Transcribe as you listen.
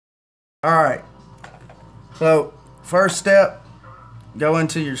Alright, so first step, go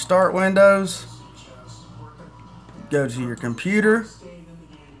into your start windows, go to your computer,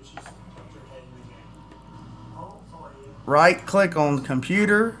 right click on the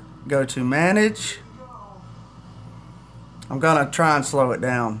computer, go to manage. I'm going to try and slow it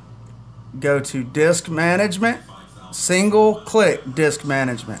down. Go to disk management, single click disk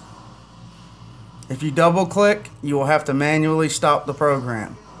management. If you double click, you will have to manually stop the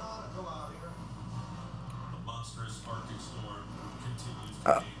program.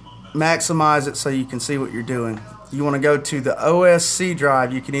 Maximize it so you can see what you're doing. You want to go to the OSC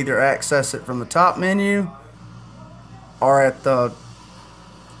drive. You can either access it from the top menu or at the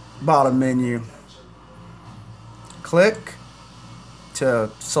bottom menu. Click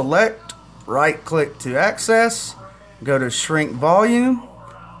to select, right click to access, go to shrink volume.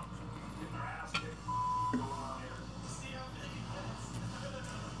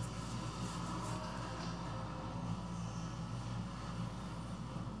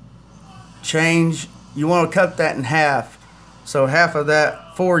 Change, you want to cut that in half. So half of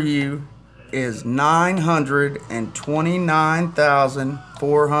that for you is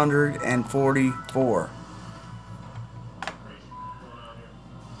 929,444.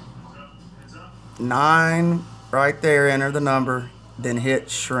 9 right there, enter the number, then hit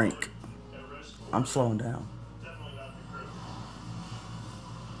shrink. I'm slowing down.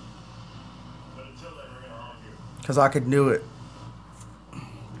 Because I could do it.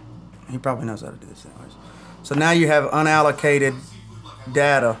 He probably knows how to do this anyways. So now you have unallocated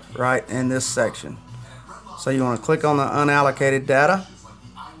data right in this section. So you want to click on the unallocated data,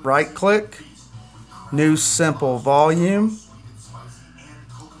 right click, new simple volume,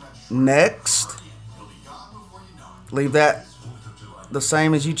 next, leave that the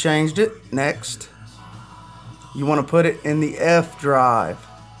same as you changed it, next. You want to put it in the F drive,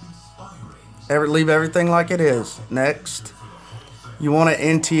 leave everything like it is, next. You want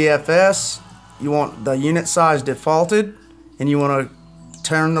an NTFS, you want the unit size defaulted, and you want to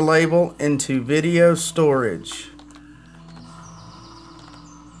turn the label into video storage.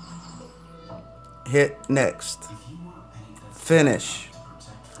 Hit next. Finish.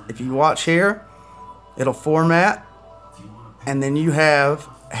 If you watch here, it'll format, and then you have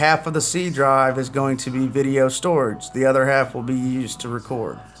half of the C drive is going to be video storage. The other half will be used to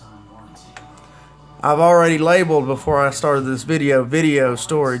record. I've already labeled before I started this video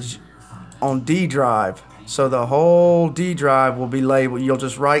storage on D drive. So the whole D drive will be labeled. You'll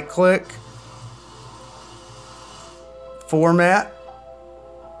just right click, format,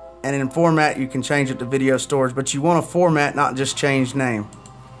 and in format you can change it to video storage, but you want to format, not just change name.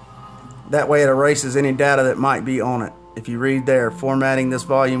 That way it erases any data that might be on it. If you read there, formatting this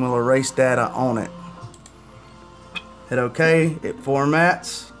volume will erase data on it. Hit OK, it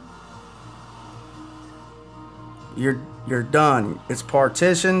formats. You're done. It's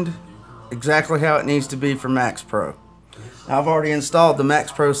partitioned exactly how it needs to be for Maxpro. Now, I've already installed the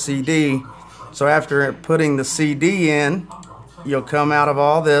Maxpro CD, so after putting the CD in, you'll come out of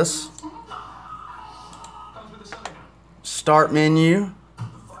all this, start menu,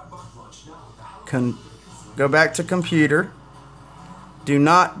 go back to computer. Do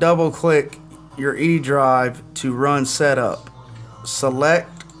not double click your E drive to run setup.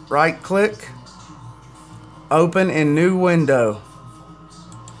 Select, right click, open in new window.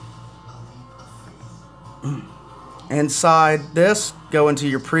 Inside this, go into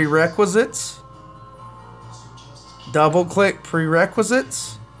your prerequisites. Double click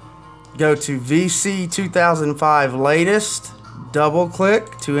prerequisites. Go to VC 2005 latest. Double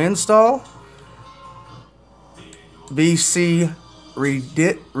click to install. VC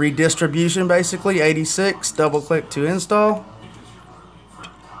redistribution, basically 86. Double click to install.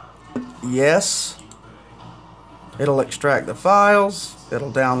 Yes. It'll extract the files.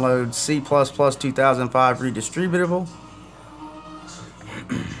 It'll download C++ 2005 redistributable.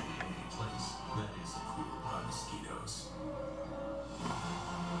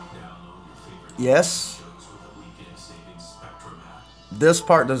 Yes. This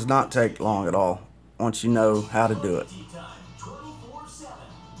part does not take long at all once you know how to do it.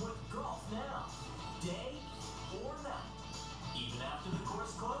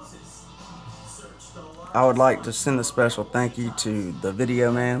 I would like to send a special thank you to the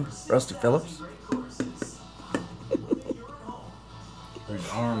video man, Rusty Phillips. His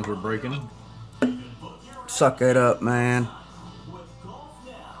arms are breaking. Suck it up, man.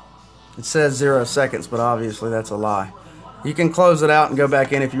 It says 0 seconds, but obviously that's a lie. You can close it out and go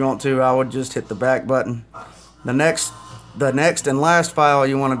back in if you want to. I would just hit the back button. The next and last file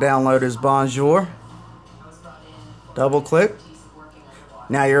you want to download is Bonjour. Double click.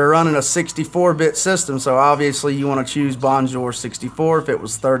 Now you're running a 64-bit system, so obviously you want to choose Bonjour 64. If it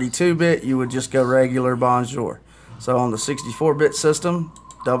was 32-bit, you would just go regular Bonjour. So on the 64-bit system,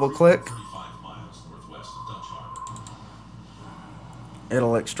 double click.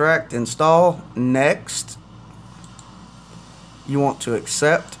 It'll extract, install, next. You want to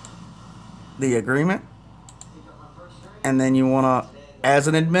accept the agreement, and then you want to, as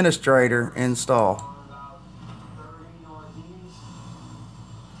an administrator, install.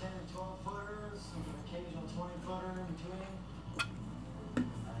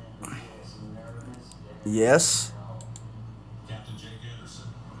 Yes.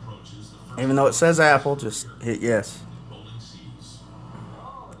 Even though it says Apple, just hit yes.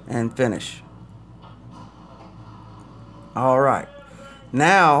 And finish. Alright.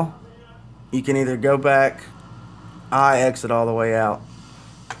 Now, you can either go back. I exit all the way out.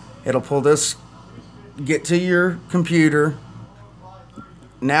 It'll pull this, get to your computer.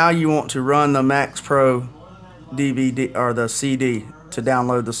 Now you want to run the Maxpro DVD or the CD to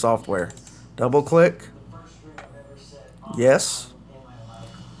download the software. Double click. Yes.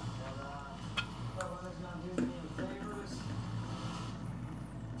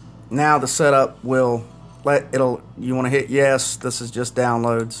 Now the setup will you want to hit yes. This is just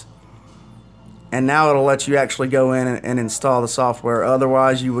downloads. And now it'll let you actually go in and install the software.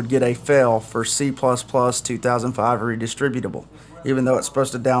 Otherwise you would get a fail for C++ 2005 redistributable. Even though it's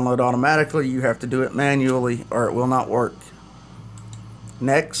supposed to download automatically, you have to do it manually or it will not work.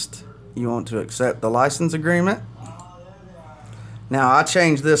 Next, you want to accept the license agreement. Now I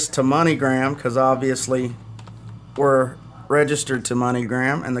changed this to MoneyGram because obviously we're registered to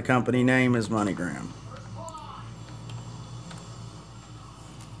MoneyGram and the company name is MoneyGram.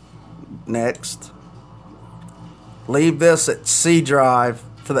 Next, leave this at C drive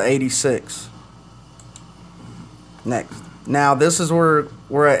for the 86. Next. Now this is where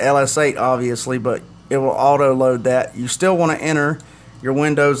we're at LS8 obviously, but it will auto load that. You still want to enter your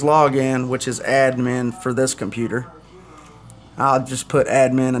Windows login, which is admin for this computer. I'll just put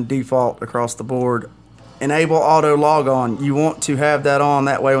admin and default across the board. Enable auto log on. You want to have that on,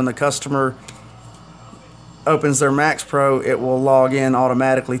 that way when the customer opens their Maxpro, it will log in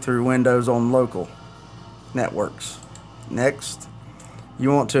automatically through Windows on local networks. Next,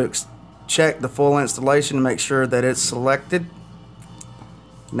 you want to check the full installation to make sure that it's selected.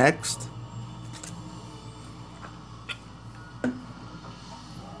 Next.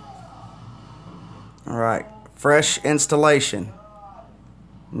 Alright, fresh installation.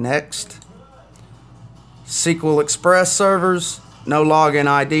 Next. SQL Express servers, no login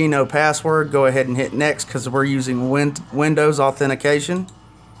ID, no password. Go ahead and hit next because we're using Windows authentication.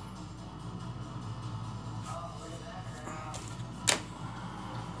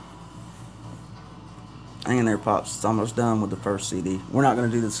 Hang in there, Pops. It's almost done with the first CD. We're not going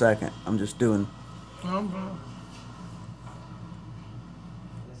to do the second. I'm just doing.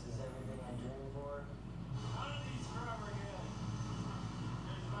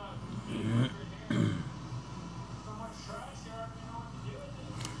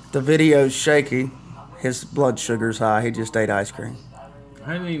 The video's shaky. His blood sugar's high. He just ate ice cream.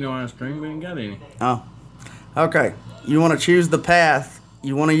 I didn't eat no ice cream. We ain't got any. Oh. Okay. You want to choose the path.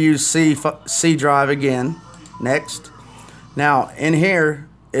 You want to use C drive again. Next. Now, in here,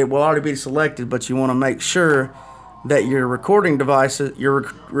 it will already be selected, but you want to make sure that your recording devices,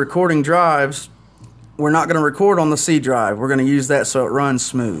 your recording drives, we're not going to record on the C drive. We're going to use that so it runs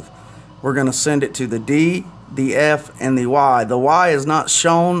smooth. We're going to send it to the D, the F, and the Y. The Y is not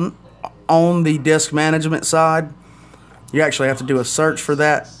shown on the disk management side. You actually have to do a search for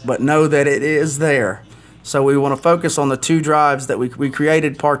that, but know that it is there. So we want to focus on the two drives that we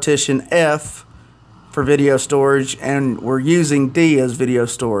created partition F for video storage, and we're using D as video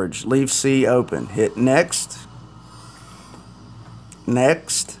storage. Leave C open. Hit next.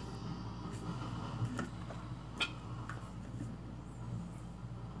 Next.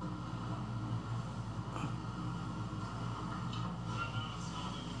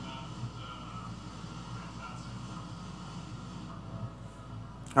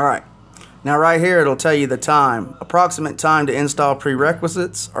 Alright, now right here it'll tell you the time. Approximate time to install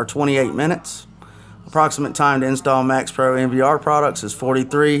prerequisites are 28 minutes. Approximate time to install Maxpro NVR products is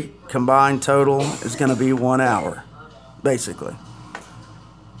 43. Combined total is going to be 1 hour, basically.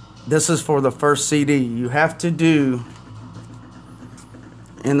 This is for the first CD. You have to do,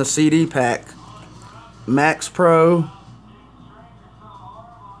 in the CD pack, Maxpro,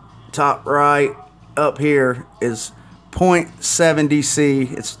 top right, up here is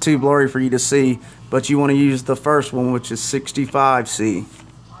 0.70C. It's too blurry for you to see, but you want to use the first one, which is 65C.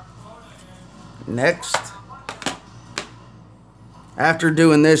 Next. After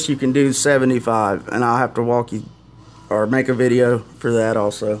doing this, you can do 75, and I'll have to walk you or make a video for that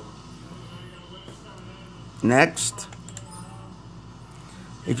also. Next,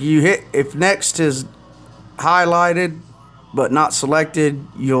 if next is highlighted but not selected,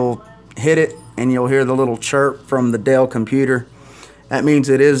 you'll hit it and you'll hear the little chirp from the DELL computer. That means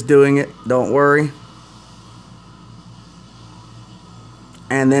it is doing it, don't worry.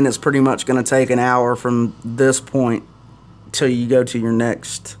 And then it's pretty much going to take an hour from this point till you go to your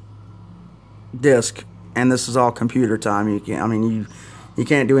next disk. And this is all computer time. You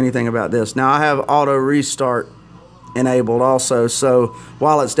can't do anything about this. Now I have auto restart enabled also, so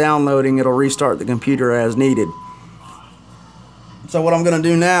while it's downloading, it'll restart the computer as needed. So what I'm going to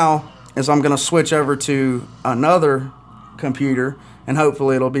do now is I'm going to switch over to another computer, and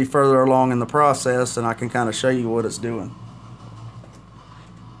hopefully it'll be further along in the process and I can kind of show you what it's doing.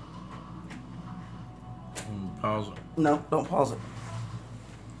 Pause it. No, don't pause it.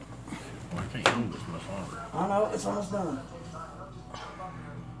 Well, I can't move this much longer. I know, it's almost done.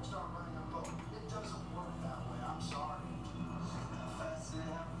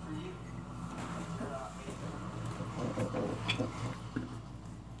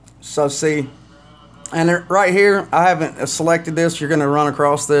 So see, and right here, I haven't selected this. You're going to run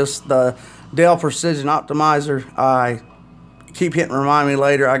across this, the DELL Precision Optimizer. I keep hitting remind me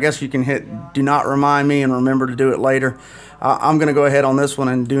later. I guess you can hit do not remind me and remember to do it later. I'm going to go ahead on this one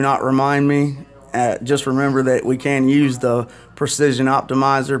and do not remind me. Just remember that we can use the Precision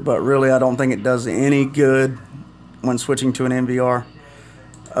Optimizer, but really I don't think it does any good when switching to an NVR.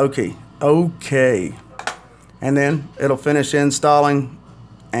 Okay. And then it'll finish installing.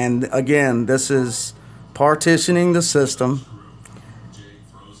 And again, this is partitioning the system,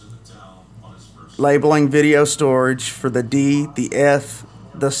 labeling video storage for the D, the F,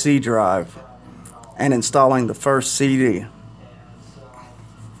 the C drive, and installing the first CD.